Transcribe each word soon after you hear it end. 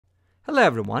Hello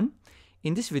everyone.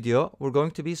 In this video, we're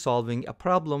going to be solving a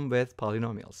problem with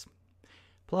polynomials.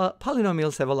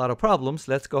 Polynomials have a lot of problems.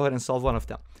 Let's go ahead and solve one of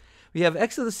them. We have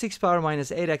x to the 6th power minus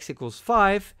 8x equals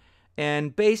 5.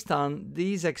 And based on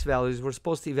these x values, we're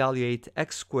supposed to evaluate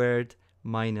x squared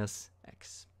minus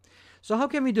x. So how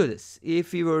can we do this?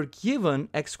 If we were given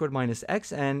x squared minus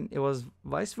x and it was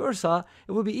vice versa,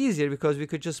 it would be easier because we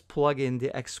could just plug in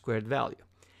the x squared value.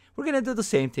 We're going to do the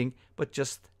same thing, but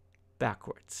just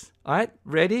backwards. All right,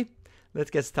 ready?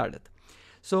 Let's get started.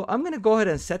 So I'm going to go ahead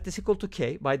and set this equal to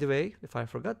k. By the way, if I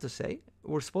forgot to say,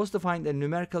 we're supposed to find a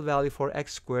numerical value for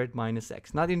x squared minus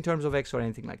x, not in terms of x or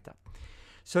anything like that.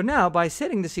 So now by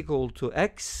setting this equal to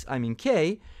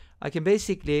k, I can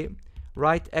basically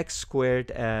write x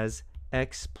squared as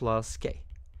x plus k.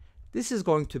 This is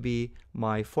going to be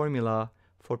my formula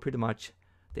for pretty much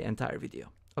the entire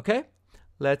video. Okay,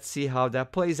 let's see how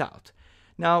that plays out.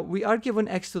 Now we are given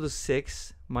x to the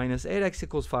 6 minus 8x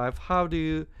equals 5. How do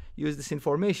you use this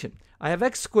information? I have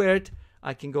x squared.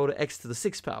 I can go to x to the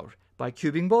 6th power by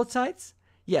cubing both sides.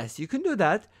 Yes, you can do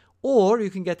that. Or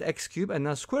you can get x cubed and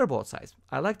now square both sides.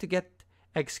 I like to get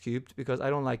x cubed because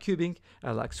I don't like cubing.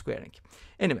 I like squaring.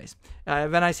 Anyways,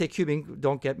 when I say cubing,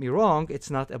 don't get me wrong. It's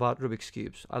not about Rubik's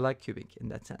cubes. I like cubing in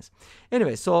that sense.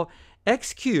 Anyway, so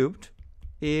x cubed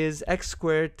is x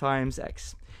squared times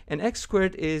x. And x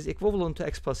squared is equivalent to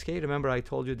x plus k. Remember, I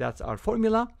told you that's our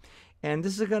formula. And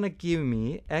this is going to give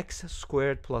me x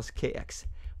squared plus kx.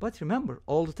 But remember,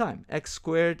 all the time, x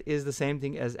squared is the same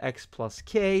thing as x plus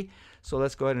k. So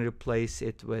let's go ahead and replace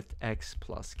it with x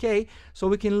plus k. So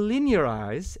we can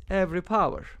linearize every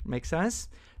power. Make sense?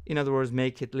 In other words,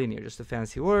 make it linear, just a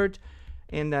fancy word.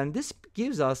 And then this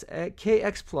gives us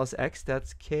kx plus x.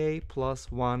 That's k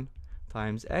plus 1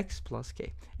 times x plus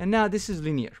k. And now this is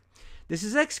linear. This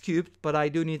is x cubed, but I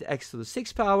do need x to the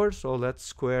 6th power. So let's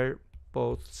square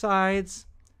both sides.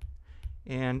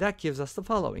 And that gives us the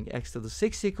following. X to the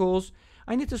 6 equals,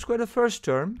 I need to square the first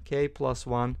term, k plus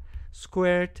 1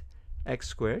 squared, x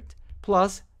squared,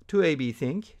 plus 2ab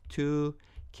thing,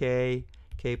 2k,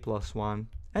 k plus 1,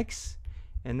 x.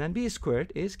 And then b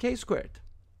squared is k squared.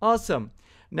 Awesome.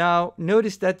 Now,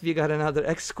 notice that we got another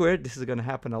x squared. This is going to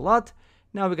happen a lot.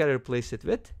 Now we got to replace it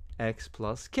with x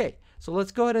plus k. So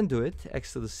let's go ahead and do it.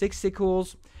 X to the 6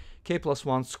 equals k plus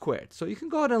 1 squared. So you can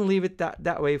go ahead and leave it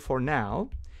that way for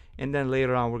now. And then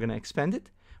later on, we're going to expand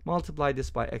it. Multiply this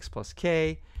by x plus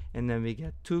k. And then we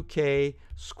get 2k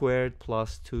squared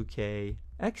plus 2k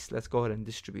x. Let's go ahead and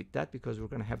distribute that because we're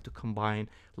going to have to combine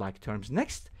like terms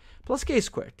next. Plus k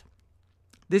squared.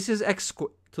 This is x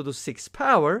to the 6th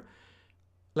power.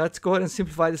 Let's go ahead and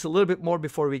simplify this a little bit more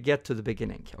before we get to the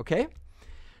beginning. Okay?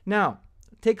 Now,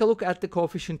 take a look at the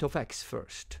coefficient of x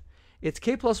first. It's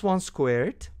k plus 1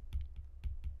 squared.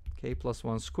 K plus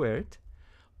 1 squared.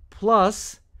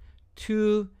 Plus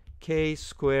 2k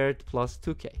squared plus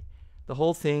 2k. The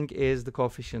whole thing is the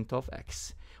coefficient of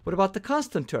x. What about the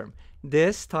constant term?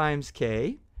 This times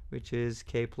k, which is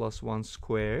k plus 1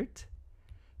 squared,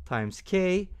 times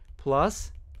k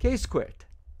plus k squared.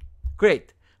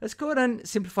 Great. Let's go ahead and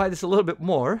simplify this a little bit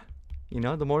more. You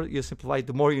know, the more you simplify,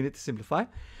 the more you need to simplify.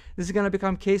 This is going to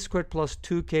become k squared plus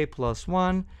 2k plus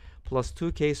 1 plus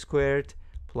 2k squared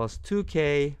plus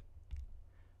 2k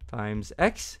times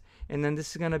x. And then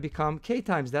this is going to become k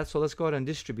times that. So let's go ahead and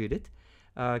distribute it.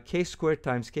 K squared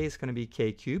times k is going to be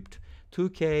k cubed.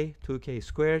 2k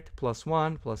squared plus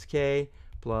 1 plus k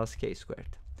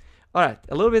squared. All right,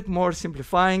 a little bit more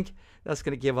simplifying. That's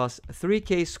going to give us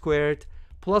 3k squared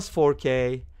plus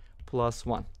 4k plus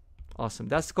 1. Awesome.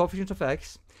 That's the coefficient of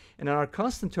x. And then our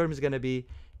constant term is going to be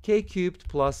k cubed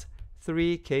plus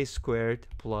 3k squared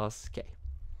plus k.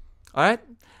 All right,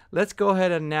 let's go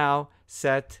ahead and now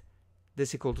set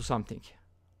this equal to something.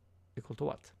 Equal to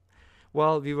what?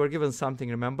 Well, we were given something,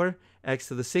 remember? X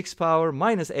to the 6th power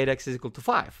minus 8x is equal to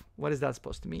 5. What is that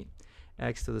supposed to mean?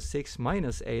 X to the 6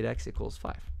 minus 8x equals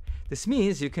 5. This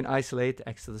means you can isolate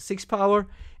x to the 6th power,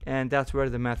 and that's where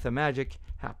the math magic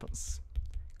happens.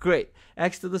 Great.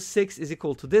 X to the 6 is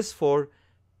equal to this for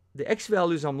the x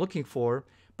values I'm looking for,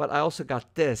 but I also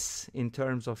got this in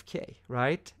terms of k,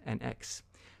 right? And x.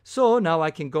 So now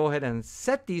I can go ahead and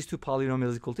set these two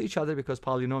polynomials equal to each other because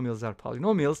polynomials are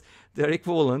polynomials. They're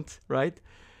equivalent, right?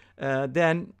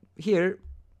 Then here,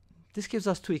 this gives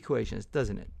us two equations,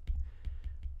 doesn't it?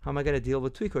 How am I going to deal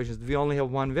with two equations? We only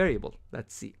have one variable.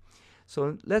 Let's see.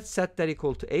 So let's set that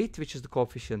equal to 8, which is the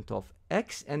coefficient of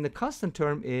x. And the constant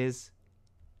term is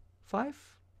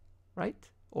 5, right?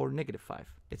 Or negative 5.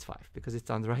 It's 5 because it's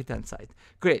on the right-hand side.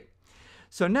 Great.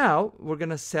 So now we're going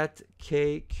to set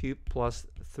k cubed plus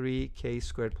 3k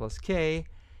squared plus k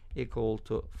equal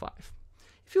to 5.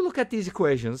 if you look at these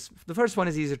equations, the first one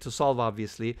is easier to solve,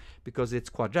 obviously, because it's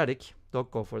quadratic.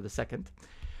 Don't go for the second.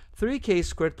 3k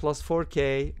squared plus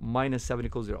 4k minus 7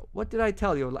 equals 0. What did I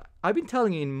tell you? I've been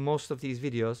telling you in most of these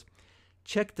videos,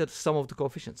 check the sum of the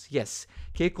coefficients. Yes,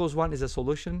 k equals 1 is a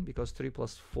solution because 3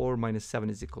 plus 4 minus 7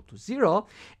 is equal to 0.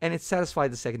 And it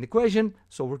satisfied the second equation,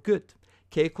 so we're good.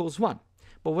 K equals 1.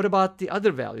 But what about the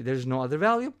other value? There's no other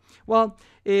value. Well,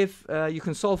 if you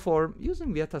can solve for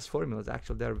using Vieta's formulas,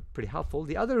 actually they're pretty helpful.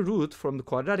 The other root from the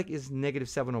quadratic is negative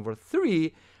 7 over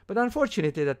 3. But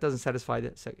unfortunately, that doesn't satisfy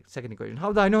the second equation.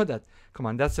 How do I know that? Come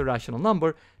on, that's a rational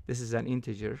number. This is an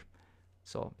integer,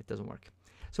 so it doesn't work.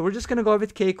 So we're just going to go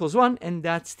with k equals 1, and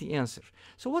that's the answer.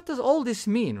 So what does all this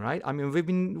mean, right? I mean, we've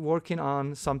been working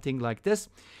on something like this.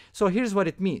 So here's what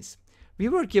it means. We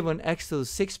were given x to the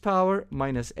 6th power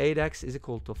minus 8x is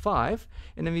equal to 5.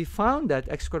 And then we found that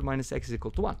x squared minus x is equal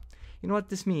to 1. You know what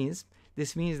this means?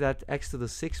 This means that x to the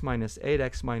 6 minus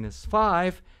 8x minus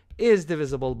 5 is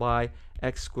divisible by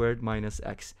x squared minus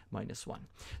x minus 1.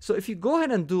 So if you go ahead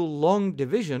and do long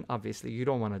division, obviously you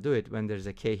don't want to do it when there's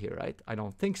a k here, right? I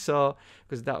don't think so,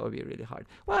 because that would be really hard.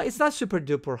 Well, it's not super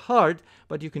duper hard,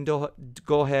 but you can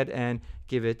go ahead and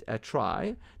give it a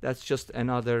try. That's just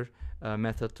another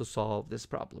method to solve this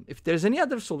problem. If there's any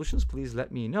other solutions, please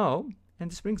let me know.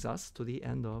 And this brings us to the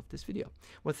end of this video.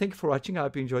 Well, thank you for watching. I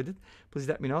hope you enjoyed it. Please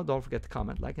let me know. Don't forget to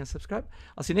comment, like, and subscribe.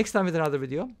 I'll see you next time with another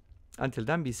video. Until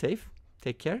then, be safe.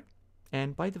 Take care.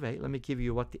 And by the way, let me give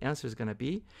you what the answer is going to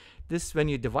be. This, when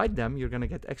you divide them, you're going to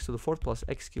get x to the 4th plus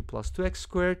x cubed plus 2x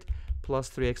squared plus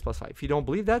 3x plus 5. If you don't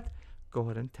believe that, go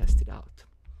ahead and test it out.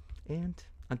 And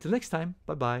until next time,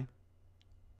 bye-bye.